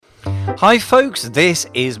Hi folks, this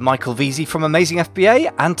is Michael Veazey from Amazing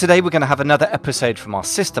FBA, and today we're going to have another episode from our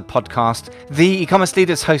sister podcast, The E-Commerce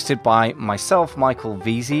Leaders, hosted by myself, Michael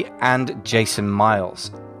Veazey, and Jason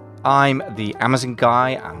Miles. I'm the Amazon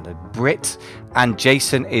guy and a Brit, and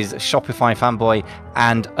Jason is a Shopify fanboy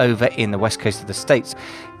and over in the west coast of the States.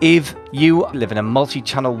 If you live in a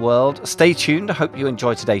multi-channel world, stay tuned. I hope you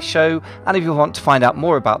enjoy today's show. And if you want to find out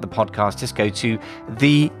more about the podcast, just go to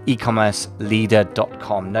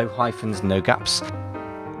theecommerceleader.com. No hyphens, no gaps.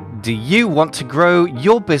 Do you want to grow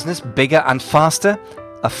your business bigger and faster?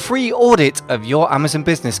 A free audit of your Amazon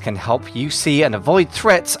business can help you see and avoid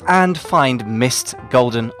threats and find missed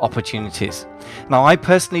golden opportunities. Now, I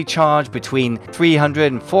personally charge between $300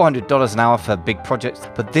 and $400 an hour for big projects,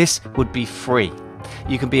 but this would be free.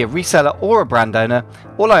 You can be a reseller or a brand owner.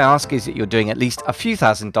 All I ask is that you're doing at least a few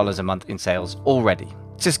 $1,000s a month in sales already.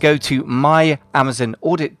 Just go to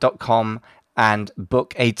myamazonaudit.com and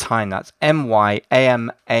book a time. That's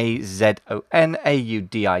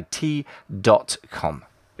myamazonaudit.com.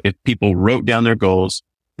 If people wrote down their goals,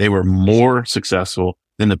 they were more successful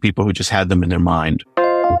than the people who just had them in their mind.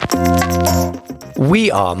 We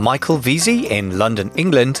are Michael Veazey in London,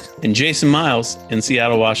 England, and Jason Miles in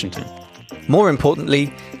Seattle, Washington. More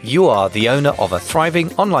importantly, you are the owner of a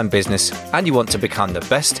thriving online business and you want to become the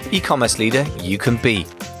best e-commerce leader you can be.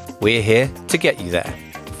 We're here to get you there.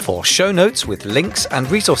 For show notes with links and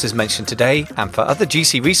resources mentioned today, and for other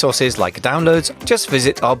GC resources like downloads, just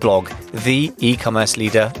visit our blog,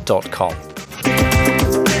 theecommerceleader.com.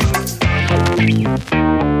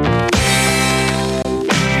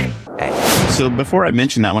 So before I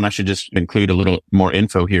mention that one, I should just include a little more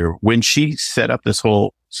info here. When she set up this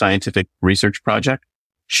whole scientific research project,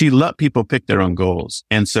 she let people pick their own goals.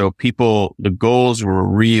 And so the goals were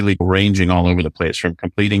really ranging all over the place, from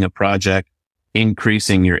completing a project,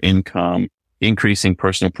 increasing your income, increasing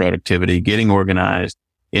personal productivity, getting organized,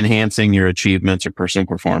 enhancing your achievements or personal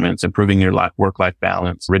performance, improving your work-life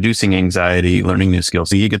balance, reducing anxiety, learning new skills.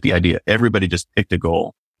 So you get the idea. Everybody just picked a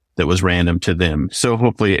goal that was random to them. So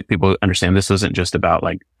hopefully people understand this isn't just about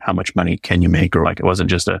like how much money can you make, or like it wasn't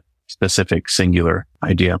just a specific singular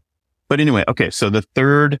idea. But anyway, okay. So the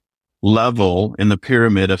third level in the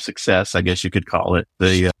pyramid of success, I guess you could call it,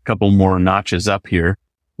 the couple more notches up here,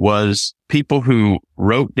 was people who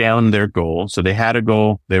wrote down their goal. So they had a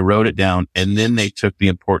goal, they wrote it down, and then they took the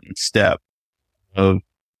important step of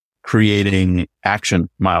creating action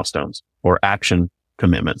milestones or action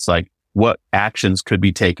commitments, like what actions could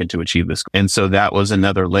be taken to achieve this. And so that was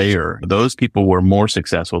another layer. Those people were more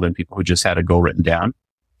successful than people who just had a goal written down.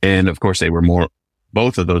 And of course,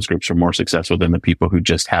 both of those groups were more successful than the people who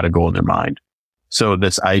just had a goal in their mind. So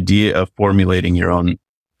this idea of formulating your own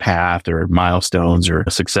path or milestones or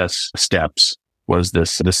success steps was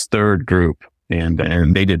this third group,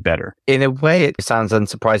 and they did better. In a way, it sounds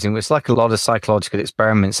unsurprising. It's like a lot of psychological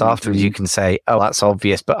experiments. Afterwards, you can say, oh, that's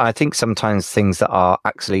obvious. But I think sometimes things that are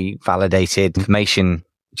actually validated information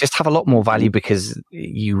just have a lot more value because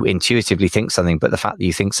you intuitively think something, but the fact that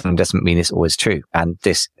you think something doesn't mean it's always true. And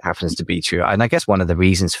this happens to be true. And I guess one of the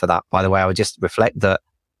reasons for that, by the way, I would just reflect that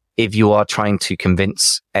if you are trying to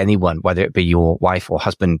convince anyone, whether it be your wife or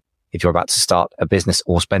husband, if you're about to start a business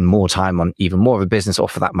or spend more time on even more of a business, or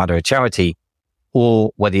for that matter, a charity,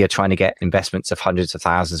 or whether you're trying to get investments of hundreds of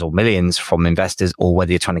thousands or millions from investors, or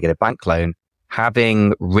whether you're trying to get a bank loan,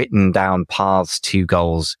 having written down paths to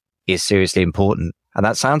goals is seriously important. And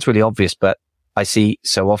that sounds really obvious, but I see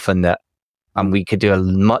so often that, and we could do a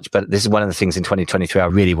much better. This is one of the things in 2023 I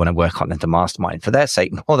really want to work on in the mastermind for their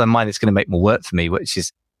sake, more than mine. It's going to make more work for me, which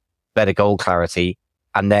is better goal clarity,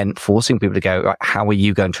 and then forcing people to go, right, how are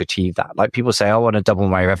you going to achieve that? Like people say, I want to double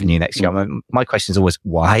my revenue next year. My question is always,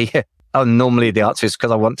 why? Normally the answer is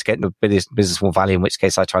because I want to get into business more value, in which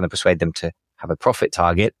case I try to persuade them to have a profit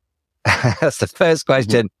target. That's the first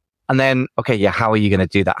question. And then, okay, yeah, how are you going to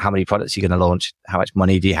do that? How many products are you going to launch? How much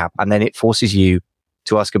money do you have? And then it forces you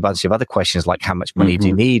to ask a bunch of other questions like, how much money do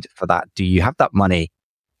you need for that? Do you have that money?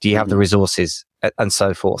 Do you have the resources? And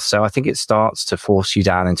so forth. So I think it starts to force you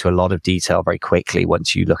down into a lot of detail very quickly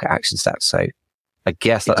once you look at action steps. So I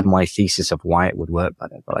guess that's my thesis of why it would work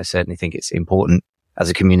better. But I certainly think it's important as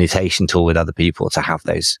a communication tool with other people to have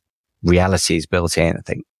those realities built in,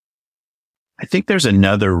 I think there's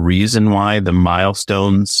another reason why the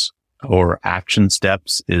milestones or action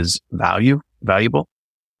steps is valuable.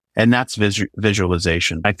 And that's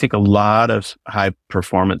visualization. I think a lot of high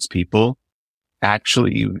performance people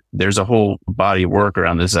actually, there's a whole body of work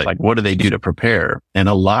around this. Like, what do they do to prepare? And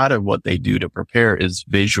a lot of what they do to prepare is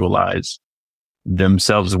visualize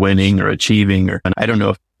themselves winning or achieving, and I don't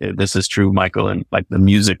know if this is true, Michael, in like the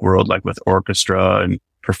music world, like with orchestra and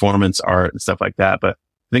performance art and stuff like that. But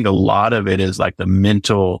I think a lot of it is like the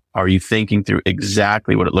mental, are you thinking through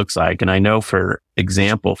exactly what it looks like? And I know, for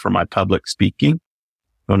example, for my public speaking,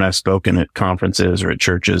 when I've spoken at conferences or at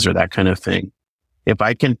churches or that kind of thing, if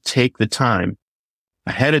I can take the time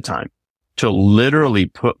ahead of time to literally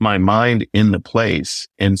put my mind in the place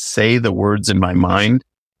and say the words in my mind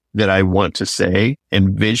that I want to say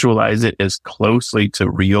and visualize it as closely to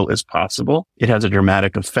real as possible, it has a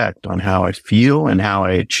dramatic effect on how I feel and how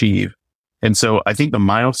I achieve. And so I think the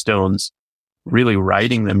milestones, really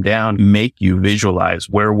writing them down, make you visualize,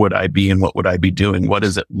 where would I be and what would I be doing? What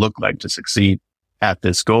does it look like to succeed at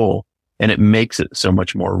this goal? And it makes it so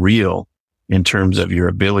much more real in terms of your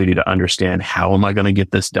ability to understand, how am I going to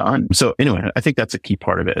get this done? So anyway, I think that's a key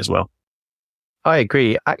part of it as well. I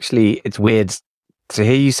agree. Actually, it's weird to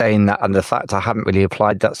hear you saying that, and the fact I haven't really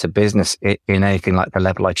applied that to business in anything like the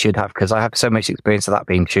level I should have, because I have so much experience of that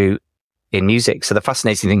being true in music. So the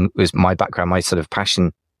fascinating thing was my background, my sort of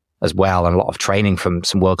passion as well, and a lot of training from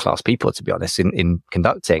some world-class people, to be honest, in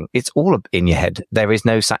conducting. It's all in your head. There is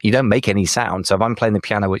no sound. You don't make any sound. So if I'm playing the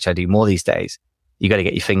piano, which I do more these days, you got to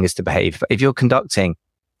get your fingers to behave. But if you're conducting,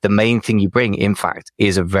 the main thing you bring, in fact,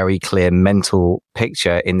 is a very clear mental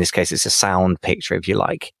picture. In this case, it's a sound picture, if you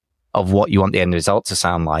like, of what you want the end result to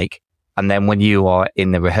sound like. And then when you are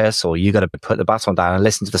in the rehearsal, you got to put the baton down and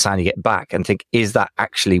listen to the sound you get back and think, is that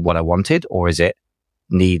actually what I wanted, or is it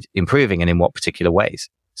need improving, and in what particular ways?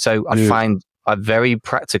 So I find a very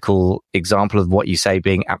practical example of what you say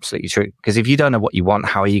being absolutely true. Because if you don't know what you want,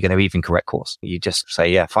 how are you going to even correct course? You just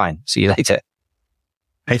say, yeah, fine. See you later.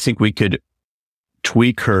 I think we could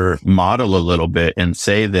tweak her model a little bit and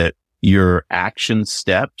say that your action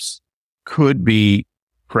steps could be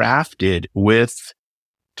crafted with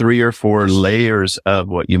 3 or 4 layers of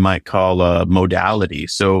what you might call a modality.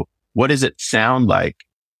 So what does it sound like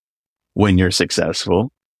when you're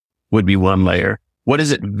successful would be one layer. What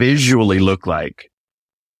does it visually look like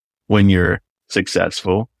when you're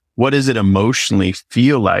successful? What does it emotionally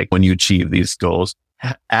feel like when you achieve these goals?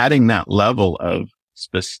 Adding that level of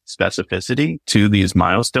specificity to these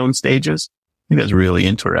milestone stages, I think that's really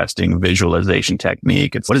interesting visualization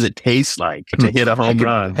technique. It's what does it taste like to hit a home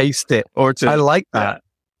run? Taste it. Or to, I like that.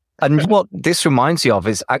 And what this reminds you of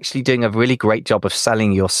is actually doing a really great job of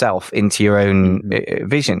selling yourself into your own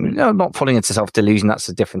vision. No, not falling into self-delusion, that's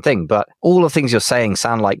a different thing. But all the things you're saying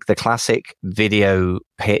sound like the classic video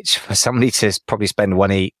pitch for somebody to probably spend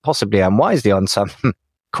money, possibly unwisely, on some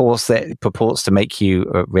course that purports to make you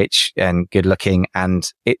rich and good looking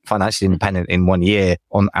and financially independent in 1 year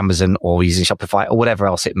on Amazon or using Shopify or whatever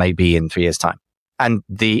else it may be in 3 years' time. And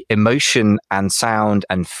the emotion and sound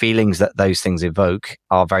and feelings that those things evoke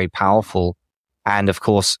are very powerful. And of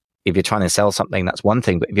course, if you're trying to sell something, that's one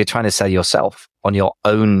thing. But if you're trying to sell yourself on your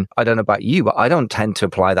own, I don't know about you, but I don't tend to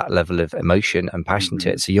apply that level of emotion and passion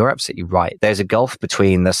to it. So you're absolutely right. There's a gulf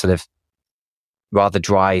between the sort of rather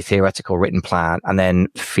dry theoretical written plan and then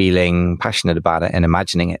feeling passionate about it and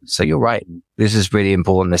imagining it. So you're right. This is really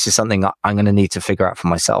important. This is something I'm going to need to figure out for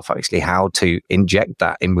myself, actually, how to inject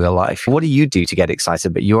that in real life. What do you do to get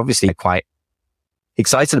excited? But you're obviously quite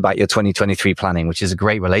excited about your 2023 planning, which is a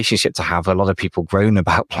great relationship to have. A lot of people groan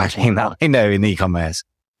about planning that, I know, in e-commerce.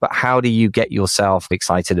 But how do you get yourself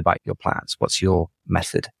excited about your plans? What's your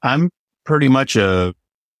method? I'm pretty much a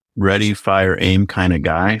ready, fire, aim kind of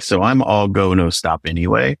guy. So I'm all go, no stop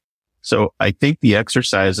anyway. So I think the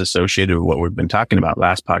exercise associated with what we've been talking about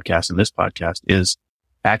last podcast and this podcast is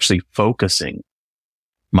actually focusing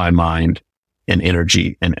my mind and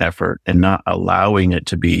energy and effort and not allowing it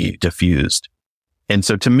to be diffused. And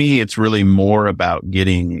so to me, it's really more about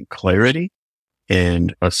getting clarity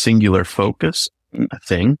and a singular focus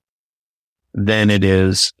thing than it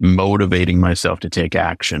is motivating myself to take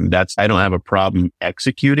action. I don't have a problem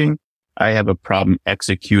executing. I have a problem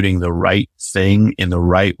executing the right thing in the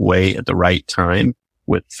right way at the right time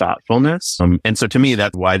with thoughtfulness. And so to me,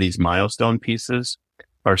 that's why these milestone pieces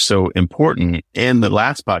are so important. And the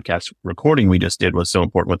last podcast recording we just did was so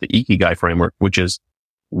important with the Ikigai framework, which is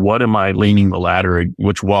what am I leaning the ladder?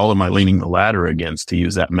 Which wall am I leaning the ladder against, to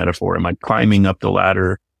use that metaphor? Am I climbing up the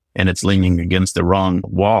ladder and it's leaning against the wrong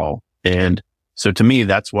wall? And so to me,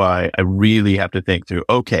 that's why I really have to think through,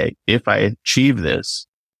 okay, if I achieve this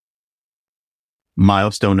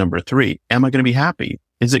milestone number 3, am I going to be happy?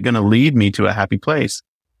 Is it going to lead me to a happy place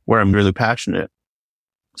where I'm really passionate?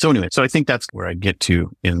 So anyway, so I think that's where I get to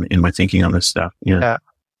in my thinking on this stuff. Yeah.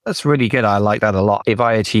 That's really good. I like that a lot. If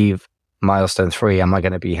I achieve milestone 3, am I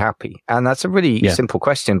going to be happy? And that's a really simple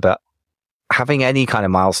question, but having any kind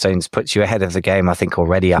of milestones puts you ahead of the game, I think,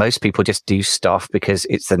 already. Most people just do stuff because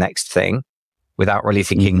it's the next thing without really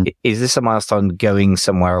thinking, is this a milestone going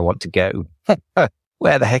somewhere I want to go?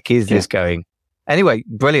 Where the heck is this going? Anyway,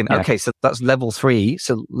 brilliant. Yeah. Okay, so that's level 3.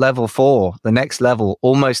 So level 4, the next level,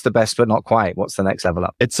 almost the best, but not quite. What's the next level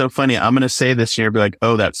up? It's so funny. I'm going to say this here, be like,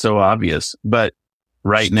 oh, that's so obvious. But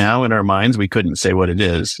right now in our minds, we couldn't say what it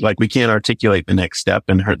is. Like, we can't articulate the next step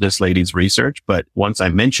in this lady's research. But once I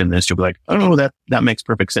mention this, you'll be like, oh, that makes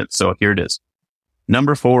perfect sense. So here it is.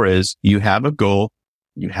 Number 4 is you have a goal.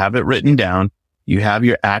 You have it written down. You have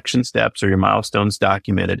your action steps or your milestones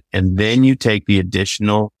documented. And then you take the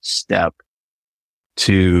additional step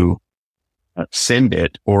to send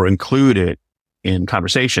it or include it in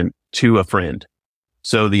conversation to a friend.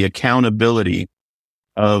 So the accountability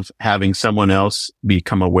of having someone else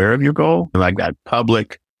become aware of your goal, like that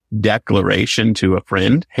public declaration to a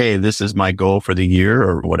friend, hey, this is my goal for the year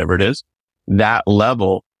or whatever it is, that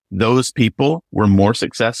level, those people were more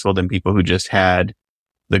successful than people who just had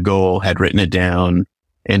the goal, had written it down,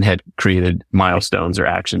 and had created milestones or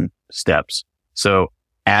action steps. So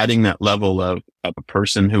adding that level of a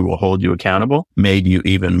person who will hold you accountable made you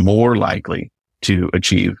even more likely to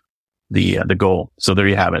achieve the goal. So there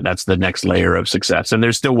you have it. That's the next layer of success. And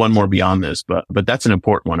there's still one more beyond this, but that's an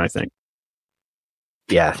important one, I think.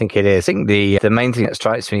 Yeah, I think it is. I think the main thing that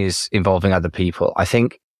strikes me is involving other people. I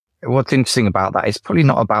think what's interesting about that is probably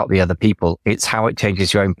not about the other people. It's how it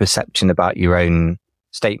changes your own perception about your own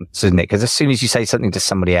statements, isn't it? Because as soon as you say something to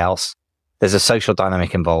somebody else, there's a social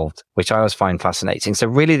dynamic involved, which I always find fascinating. So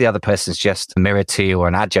really the other person's just a mirror to or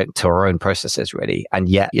an adjunct to our own processes, really. And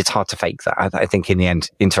yet it's hard to fake that. I think in the end,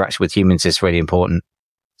 interaction with humans is really important.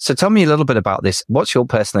 So tell me a little bit about this. What's your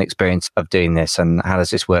personal experience of doing this and how does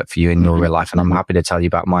this work for you in your real life? And I'm happy to tell you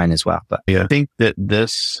about mine as well. But yeah, I think that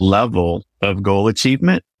this level of goal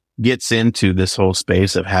achievement gets into this whole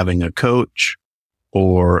space of having a coach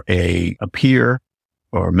or a peer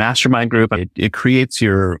or a mastermind group. It creates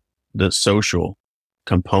the social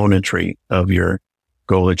componentry of your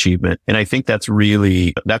goal achievement. And I think that's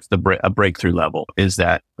a breakthrough level is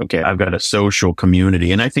that, okay, I've got a social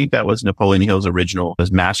community. And I think that was Napoleon Hill's original,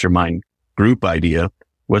 his mastermind group idea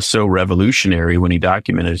was so revolutionary when he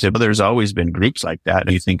documented it. He said, well, there's always been groups like that.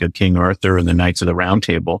 And you think of King Arthur and the Knights of the Round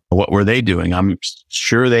Table. What were they doing? I'm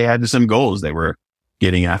sure they had some goals they were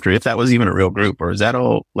getting after, if that was even a real group, or is that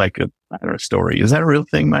all like a story? Is that a real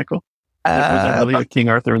thing, Michael? Was that really a King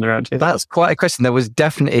Arthur and the Round Table? That's quite a question. There was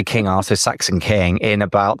definitely a King Arthur, Saxon king, in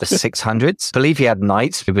about the 600s. I believe he had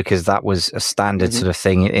knights because that was a standard sort of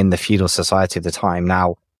thing in the feudal society at the time.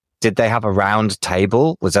 Now, did they have a round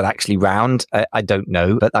table? Was it actually round? I don't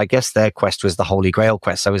know. But I guess their quest was the Holy Grail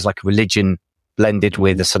quest. So it was like religion blended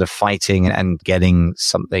with a sort of fighting and getting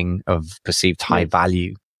something of perceived high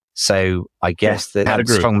value. So I guess that had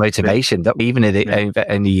strong motivation that even if it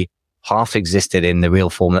only half existed in the real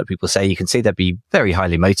form that people say, you can see they'd be very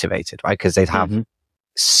highly motivated, right? Because they'd have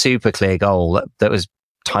super clear goal that was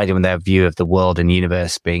tied in with their view of the world and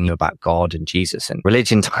universe being about God and Jesus, and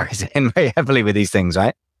religion ties in very heavily with these things,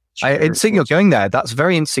 right? Sure, I think you're going there. That's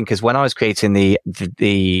very interesting because when I was creating the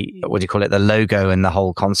what do you call it, the logo and the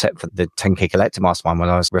whole concept for the 10K Collector Mastermind, when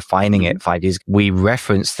I was refining it 5 years, we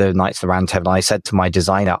referenced the Knights of the Round Table. And I said to my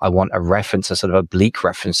designer, I want a reference, a sort of oblique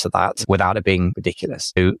reference to that without it being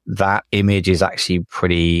ridiculous. So that image is actually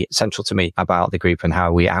pretty central to me about the group and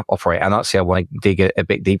how we operate. And actually, I want to dig a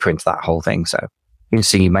bit deeper into that whole thing. So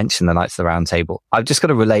interesting you mentioned the Knights of the Round Table. I've just got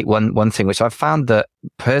to relate one thing, which I've found that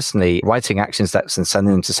personally, writing action steps and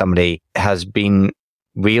sending them to somebody has been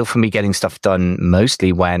real for me getting stuff done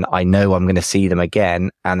mostly when I know I'm going to see them again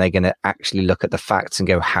and they're going to actually look at the facts and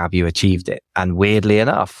go, have you achieved it? And weirdly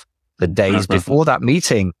enough, the days before that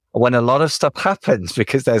meeting, when a lot of stuff happens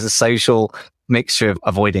because there's a social mixture of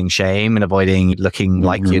avoiding shame and avoiding looking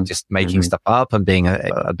like you're just making stuff up and being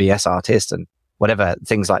a BS artist and whatever,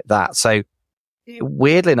 things like that. So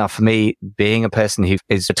weirdly enough, for me, being a person who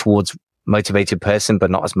is a towards motivated person, but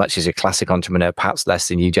not as much as your classic entrepreneur, perhaps less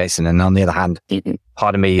than you, Jason. And on the other hand,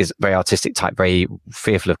 part of me is very artistic type, very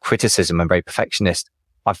fearful of criticism and very perfectionist.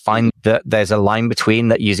 I find that there's a line between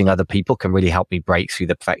that using other people can really help me break through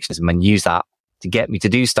the perfectionism and use that to get me to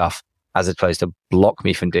do stuff as opposed to block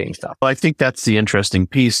me from doing stuff. Well, I think that's the interesting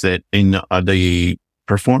piece that in the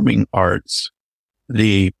performing arts,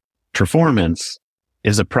 the performance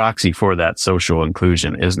is a proxy for that social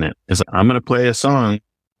inclusion, isn't it? It's I'm going to play a song.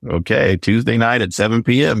 Okay. Tuesday night at 7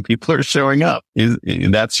 p.m. People are showing up.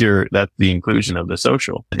 That's the inclusion of the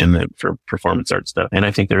social for performance art stuff. And I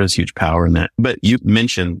think there is huge power in that. But you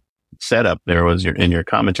mentioned setup. There was in your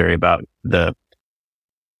commentary about the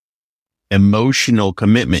emotional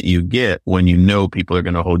commitment you get when you know people are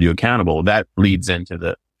going to hold you accountable. That leads into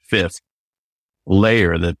the fifth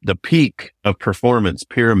layer, the peak of performance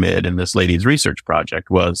pyramid in this lady's research project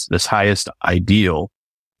was this highest ideal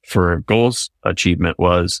for goals achievement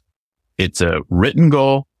was it's a written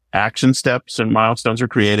goal, action steps and milestones are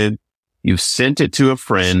created. You've sent it to a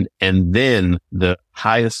friend. And then the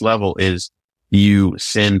highest level is you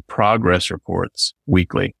send progress reports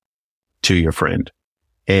weekly to your friend.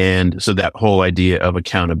 And so that whole idea of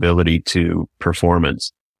accountability to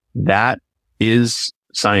performance, that is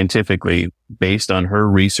scientifically based on her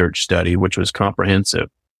research study, which was comprehensive.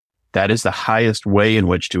 That is the highest way in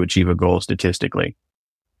which to achieve a goal statistically.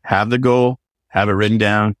 Have the goal, have it written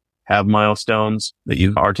down, have milestones that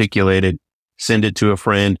you've articulated, send it to a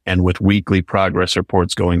friend, and with weekly progress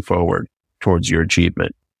reports going forward towards your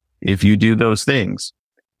achievement. If you do those things,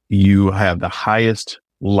 you have the highest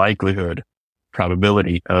likelihood,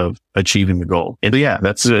 probability of achieving the goal. And yeah,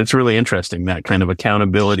 it's really interesting, that kind of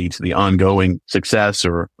accountability to the ongoing success,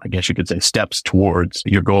 or I guess you could say steps towards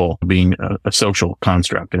your goal being a social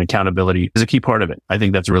construct, and accountability is a key part of it. I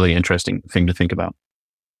think that's a really interesting thing to think about.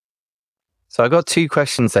 So I got two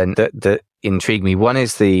questions then that intrigue me. One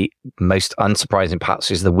is the most unsurprising part,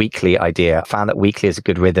 which is the weekly idea. I found that weekly is a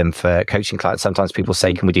good rhythm for coaching clients. Sometimes people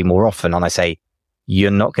say, can we do more often? And I say,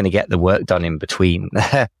 you're not going to get the work done in between.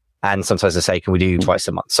 And sometimes I say, can we do twice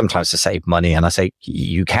a month? Sometimes to save money. And I say,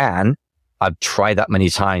 you can. I've tried that many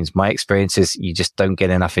times. My experience is you just don't get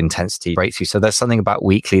enough intensity breakthrough. So there's something about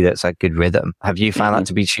weekly that's a good rhythm. Have you found that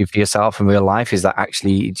to be true for yourself in real life? Is that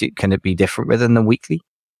actually, can it be different rhythm than weekly?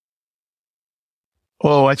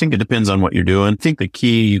 Oh, I think it depends on what you're doing. I think the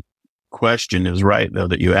key question is right, though,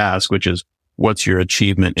 that you ask, which is, what's your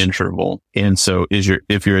achievement interval? And so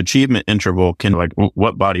if your achievement interval can, like,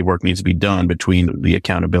 what body work needs to be done between the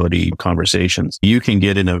accountability conversations, you can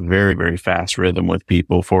get in a very, very fast rhythm with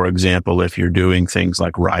people. For example, if you're doing things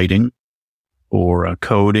like writing or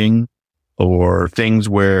coding, or things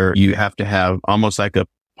where you have to have almost like a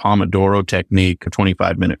Pomodoro technique, a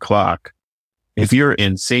 25-minute clock. If you're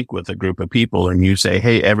in sync with a group of people and you say,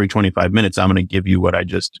 hey, every 25 minutes, I'm going to give you what I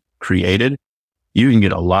just created, you can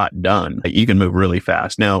get a lot done. You can move really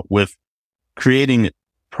fast. Now, with creating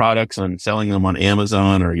products and selling them on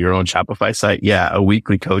Amazon or your own Shopify site, yeah, a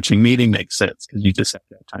weekly coaching meeting makes sense because you just have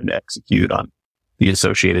to have time to execute on the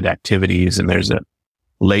associated activities. And there's a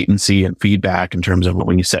latency and feedback in terms of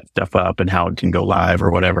when you set stuff up and how it can go live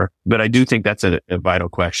or whatever. But I do think that's a vital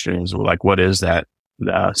question, is like, what is that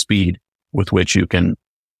speed with which you can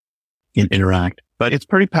interact? But it's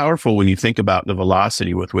pretty powerful when you think about the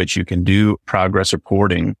velocity with which you can do progress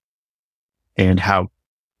reporting and how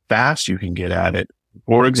fast you can get at it.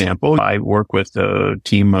 For example, I work with a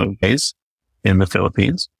team of guys in the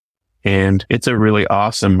Philippines, and it's a really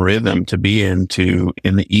awesome rhythm to be in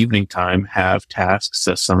the evening time, have tasks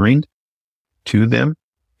assigned to them.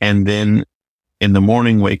 And then in the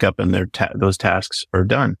morning, wake up and those tasks are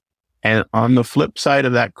done. And on the flip side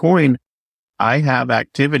of that coin, I have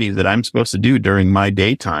activities that I'm supposed to do during my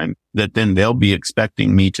daytime that then they'll be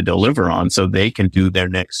expecting me to deliver on so they can do their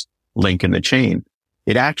next link in the chain.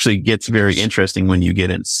 It actually gets very interesting when you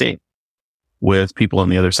get in sync with people on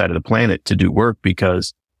the other side of the planet to do work,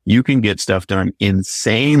 because you can get stuff done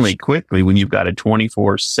insanely quickly when you've got a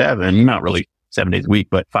 24/7, not really 7 days a week,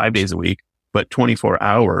 but 5 days a week, but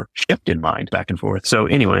 24-hour shift in mind back and forth. So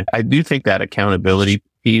anyway, I do think that accountability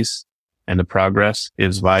piece and the progress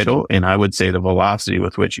is vital. And I would say the velocity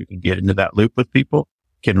with which you can get into that loop with people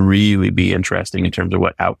can really be interesting in terms of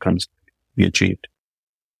what outcomes be achieved.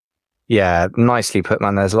 Yeah, nicely put,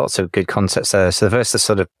 man. There's lots of good concepts there. So the first, the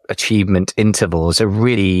sort of achievement intervals are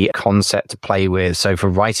really a concept to play with. So for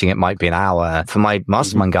writing, it might be an hour. For my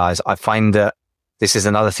mastermind guys, I find that this is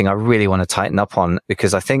another thing I really want to tighten up on,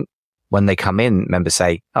 because I think when they come in, members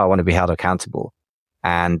say, oh, I want to be held accountable.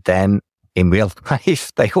 And then in real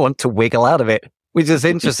life, they want to wiggle out of it, which is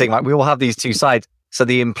interesting. Like, we all have these two sides. So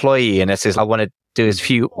the employee in us is, I want to do as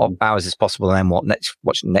few hours as possible and then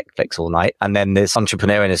watch Netflix all night. And then this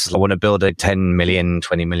entrepreneur in us is, I want to build a $10 million,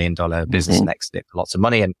 $20 million business and exit lots of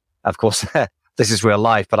money. And of course, this is real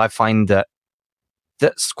life. But I find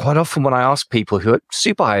that's quite often when I ask people who are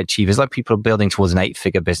super high achievers, like people are building towards an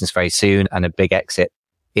 8-figure business very soon and a big exit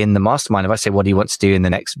in the mastermind, if I say, what do you want to do in the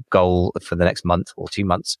next goal for the next month or 2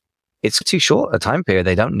 months? It's too short a time period.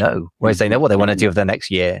 They don't know. Whereas they know what they want to do for the next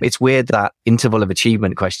year. It's weird that interval of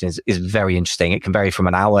achievement question is very interesting. It can vary from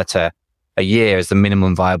an hour to a year as the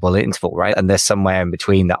minimum viable interval, right? And there's somewhere in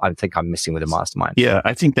between that I think I'm missing with a mastermind. Yeah,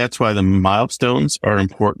 I think that's why the milestones are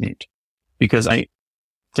important, because I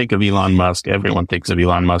think of Elon Musk. Everyone thinks of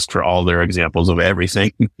Elon Musk for all their examples of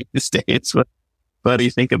everything these days. But you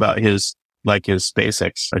think about his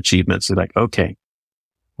SpaceX achievements. They're like, okay,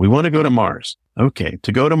 we want to go to Mars. okay,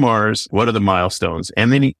 to go to Mars, what are the milestones?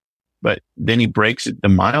 And then he breaks the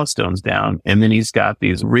milestones down, and then he's got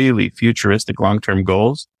these really futuristic long-term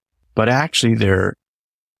goals, but actually their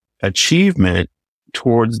achievement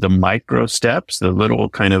towards the micro steps, the little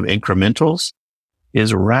kind of incrementals,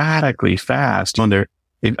 is radically fast.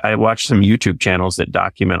 I watched some YouTube channels that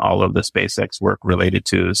document all of the SpaceX work related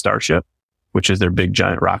to the Starship, which is their big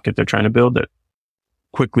giant rocket they're trying to build that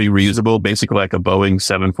quickly reusable, basically like a Boeing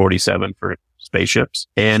 747 for spaceships.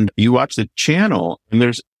 And you watch the channel and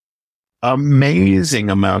there's amazing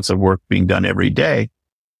amounts of work being done every day.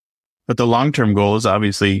 But the long-term goal is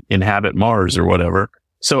obviously inhabit Mars or whatever.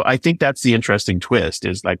 So I think that's the interesting twist,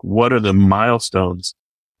 is like, what are the milestones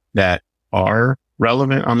that are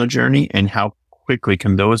relevant on the journey, and how quickly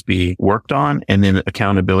can those be worked on, and then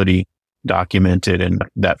accountability documented and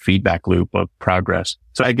that feedback loop of progress.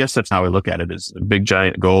 So I guess that's how I look at it, is a big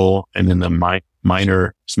giant goal and then the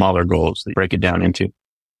minor, smaller goals that break it down into.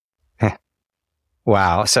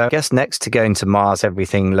 Wow. So I guess next to going to Mars,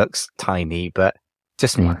 everything looks tiny, but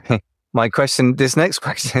just my question, this next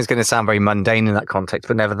question is going to sound very mundane in that context,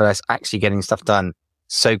 but nevertheless, actually getting stuff done.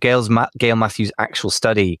 So Gail Matthews' actual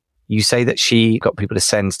study, you say that she got people to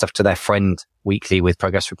send stuff to their friend weekly with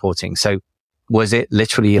progress reporting. So was it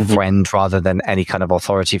literally a friend rather than any kind of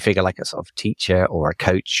authority figure, like a sort of teacher or a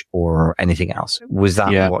coach or anything else? Was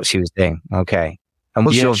that what she was doing? Okay. And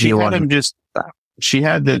what's your view on that? She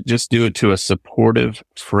had to just do it to a supportive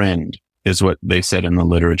friend, is what they said in the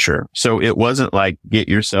literature. So it wasn't like, get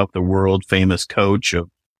yourself the world famous coach of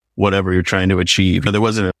whatever you're trying to achieve. There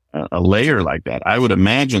wasn't a layer like that. I would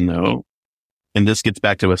imagine, though, and this gets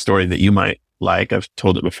back to a story that you might like, I've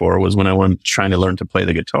told it before, was when I was trying to learn to play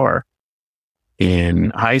the guitar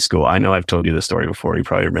in high school. I know I've told you this story before. You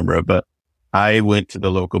probably remember it, but I went to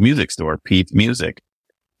the local music store, Pete Music,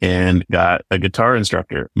 and got a guitar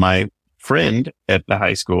instructor. My friend at the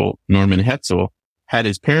high school, Norman Hetzel, had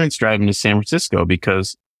his parents drive him to San Francisco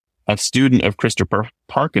because a student of Christopher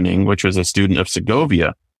Parkening, which was a student of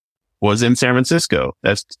Segovia, was in San Francisco.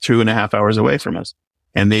 That's 2.5 hours away from us.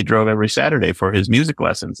 And they drove every Saturday for his music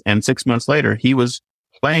lessons. And 6 months later, he was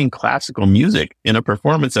playing classical music in a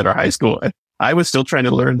performance at our high school. I was still trying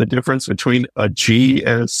to learn the difference between a G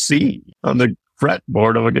and a C on the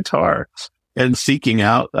fretboard of a guitar, and seeking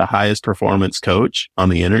out the highest performance coach on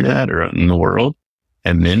the internet or in the world,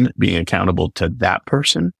 and then being accountable to that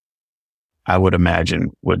person, I would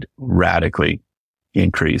imagine would radically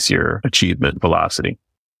increase your achievement velocity.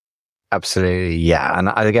 Absolutely. Yeah. And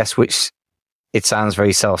I guess it sounds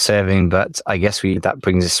very self-serving, but I guess that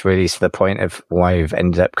brings us really to the point of why we've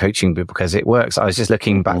ended up coaching people, because it works. I was just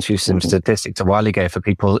looking back through some statistics a while ago for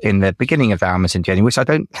people in the beginning of their Amazon journey, which I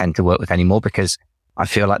don't tend to work with anymore because I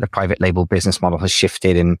feel like the private label business model has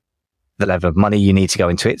shifted in the level of money you need to go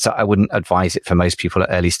into it. So I wouldn't advise it for most people at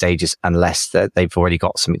early stages unless that they've already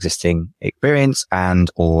got some existing experience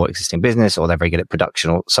or existing business, or they're very good at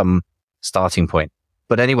production or some starting point.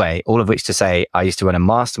 But anyway, all of which to say, I used to run a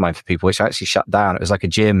mastermind for people, which I actually shut down. It was like a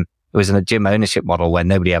gym. It was in a gym ownership model where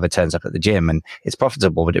nobody ever turns up at the gym, and it's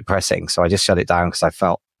profitable but depressing. So I just shut it down because I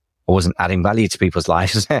felt I wasn't adding value to people's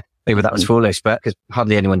lives. Maybe that was foolish, but because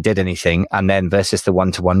hardly anyone did anything. And then versus the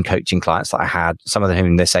one-to-one coaching clients that I had, some of them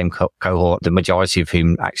in the same cohort, the majority of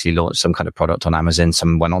whom actually launched some kind of product on Amazon.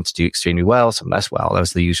 Some went on to do extremely well, some less well. That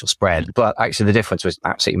was the usual spread. But actually the difference was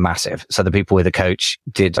absolutely massive. So the people with a coach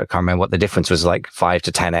I can't remember what the difference was, like 5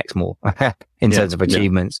 to 10x more in terms of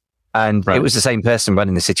achievements. And it was the same person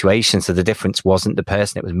running the situation. So the difference wasn't the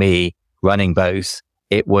person. It was me running both.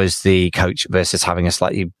 It was the coach versus having a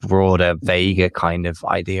slightly broader, vaguer kind of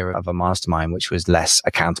idea of a mastermind, which was less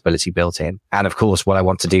accountability built in. And of course, what I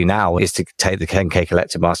want to do now is to take the 10K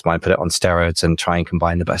collective mastermind, put it on steroids, and try and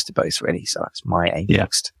combine the best of both, really. So that's my aim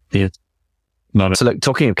next. Yeah. So look,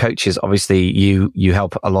 talking of coaches, obviously you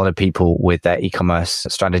help a lot of people with their e-commerce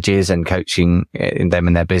strategies and coaching in them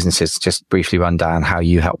and their businesses. Just briefly run down how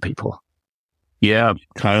you help people. Yeah,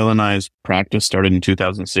 Kyle and I's practice started in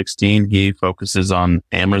 2016. He focuses on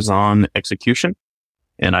Amazon execution,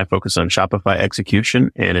 and I focus on Shopify execution.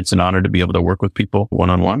 And it's an honor to be able to work with people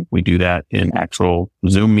one-on-one. We do that in actual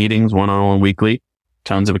Zoom meetings, one-on-one weekly,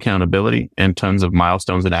 tons of accountability and tons of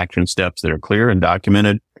milestones and action steps that are clear and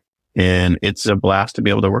documented. And it's a blast to be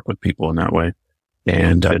able to work with people in that way.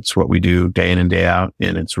 And it's what we do day in and day out.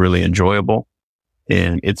 And it's really enjoyable.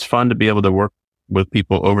 And it's fun to be able to work with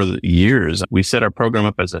people over the years. We set our program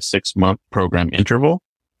up as a 6-month program interval,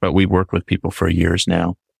 but we work with people for years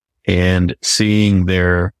now, and seeing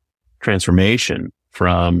their transformation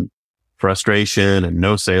from frustration and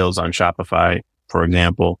no sales on Shopify, for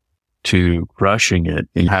example, to rushing it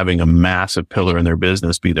and having a massive pillar in their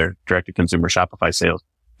business be their direct-to-consumer Shopify sales.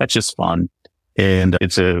 That's just fun. And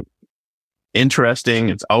it's interesting.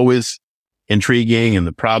 It's always intriguing and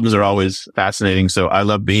the problems are always fascinating. So I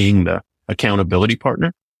love being the accountability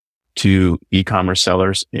partner to e-commerce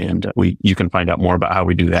sellers. And you can find out more about how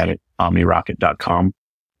we do that at omnirocket.com.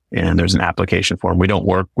 And there's an application form. We don't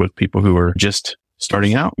work with people who are just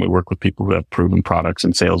starting out. We work with people who have proven products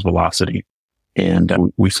and sales velocity.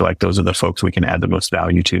 And we feel like those are the folks we can add the most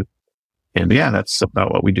value to. And yeah, that's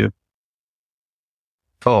about what we do.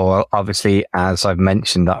 Oh, well, obviously, as I've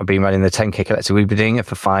mentioned, that I've been running the 10K collective. We've been doing it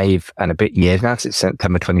for 5 and a bit years now, since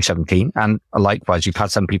September 2017. And likewise, you've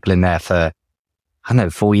had some people in there for,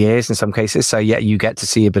 4 years in some cases. So yeah, you get to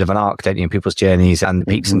see a bit of an arc, don't you, in people's journeys and the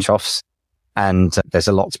peaks and troughs. And there's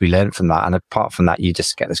a lot to be learned from that. And apart from that, you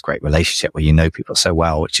just get this great relationship where you know people so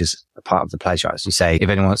well, which is a part of the pleasure. As you say, if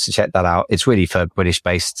anyone wants to check that out, it's really for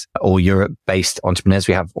British-based or Europe-based entrepreneurs.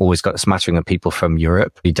 We have always got a smattering of people from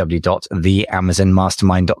Europe.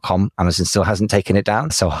 www.theamazonmastermind.com. Amazon still hasn't taken it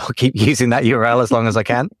down, so I'll keep using that URL as long as I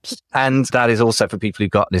can. And that is also for people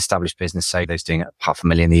who've got an established business, so those doing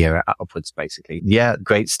 $500,000 a year upwards, basically. Yeah,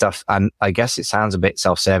 great stuff. And I guess it sounds a bit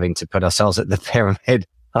self-serving to put ourselves at the pyramid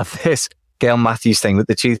of this Gail Matthews thing, but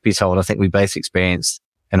the truth be told, I think we both experienced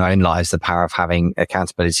in our own lives the power of having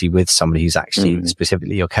accountability with somebody who's actually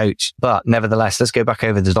specifically your coach. But nevertheless, let's go back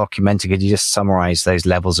over the document. Could you just summarize those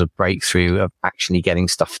levels of breakthrough of actually getting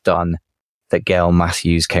stuff done that Gail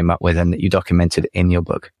Matthews came up with and that you documented in your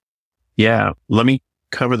book? Yeah, let me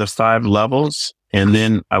cover the 5 levels. And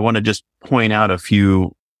then I want to just point out a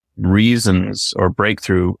few reasons or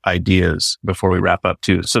breakthrough ideas before we wrap up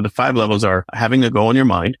too. So the 5 levels are having a goal in your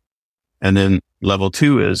mind. And then level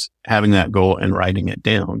 2 is having that goal and writing it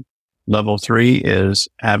down. Level 3 is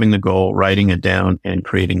having the goal, writing it down, and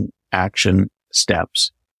creating action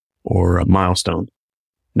steps or a milestone.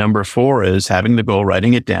 Number 4 is having the goal,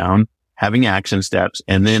 writing it down, having action steps,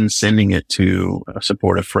 and then sending it to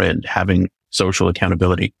support a friend, having social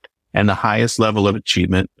accountability. And the highest level of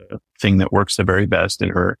achievement, the thing that works the very best in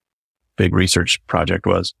her big research project,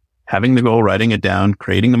 was having the goal, writing it down,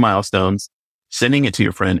 creating the milestones, sending it to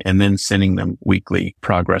your friend, and then sending them weekly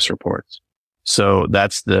progress reports. So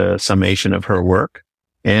that's the summation of her work.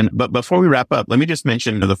 But before we wrap up, let me just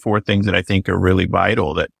mention the 4 things that I think are really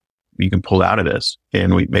vital that you can pull out of this.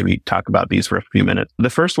 And we maybe talk about these for a few minutes. The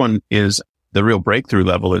first one is the real breakthrough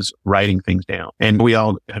level is writing things down. And we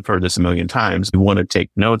all have heard this a million times. You want to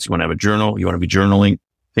take notes. You want to have a journal. You want to be journaling,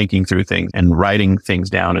 thinking through things, and writing things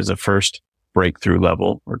down is a first breakthrough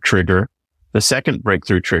level or trigger. The second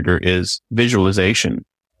breakthrough trigger is visualization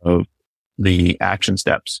of the action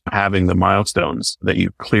steps, having the milestones that you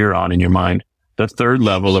clear on in your mind. The third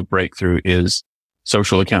level of breakthrough is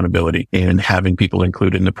social accountability and having people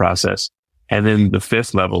included in the process. And then the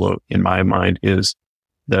 5th level in my mind is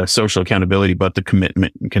the social accountability, but the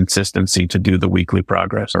commitment and consistency to do the weekly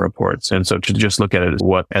progress reports. And so to just look at it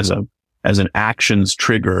as an actions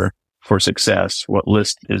trigger for success, what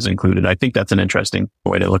list is included. I think that's an interesting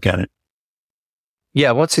way to look at it.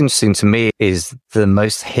 Yeah, what's interesting to me is the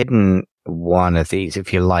most hidden one of these,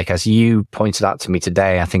 if you like, as you pointed out to me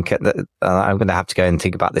today, I think that I'm going to have to go and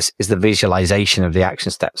think about this, is the visualization of the action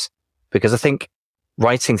steps. Because I think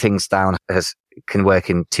writing things down can work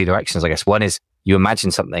in 2 directions, I guess. One is you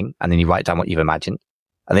imagine something and then you write down what you've imagined.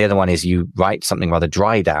 And the other one is you write something rather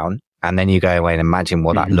dry down and then you go away and imagine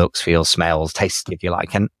what that looks, feels, smells, tastes, if you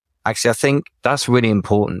like. And actually, I think that's really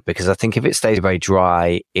important because I think if it stays very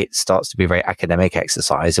dry, it starts to be a very academic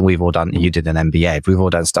exercise. And we've all done, you did an MBA, we've all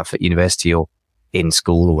done stuff at university or in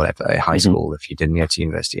school or whatever, high school, if you didn't go to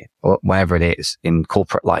university or wherever it is in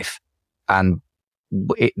corporate life. And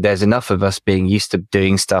there's enough of us being used to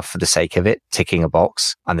doing stuff for the sake of it, ticking a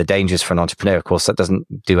box. And the dangers for an entrepreneur, of course, that doesn't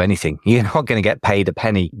do anything. You're not going to get paid a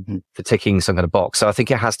penny for ticking some kind of box. So I think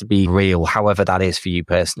it has to be real, however that is for you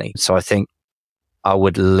personally. So I think I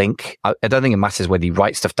would link. I don't think it matters whether you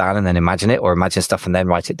write stuff down and then imagine it or imagine stuff and then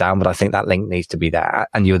write it down. But I think that link needs to be there.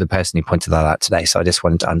 And you're the person who pointed that out today. So I just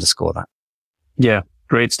wanted to underscore that. Yeah.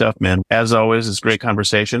 Great stuff, man. As always, it's a great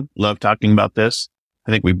conversation. Love talking about this.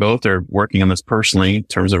 I think we both are working on this personally in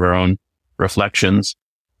terms of our own reflections.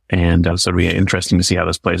 And so it'll be interesting to see how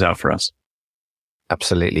this plays out for us.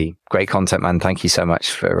 Absolutely. Great content, man. Thank you so much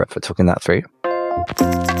for talking that through.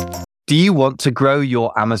 Do you want to grow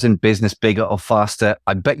your Amazon business bigger or faster?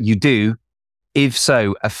 I bet you do. If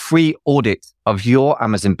so, a free audit of your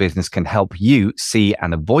Amazon business can help you see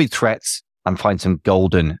and avoid threats and find some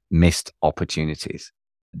golden missed opportunities.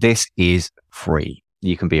 This is free.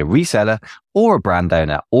 You can be a reseller or a brand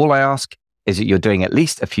owner. All I ask is that you're doing at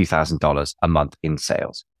least a few $1,000s a month in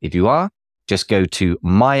sales. If you are, just go to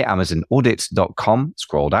myamazonaudit.com,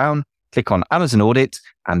 scroll down, click on Amazon Audit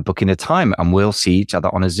and book in a time, and we'll see each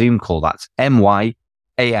other on a Zoom call. That's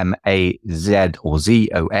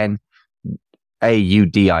myamazonAudit.com.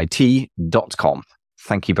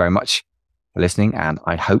 Thank you very much for listening, and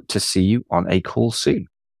I hope to see you on a call soon.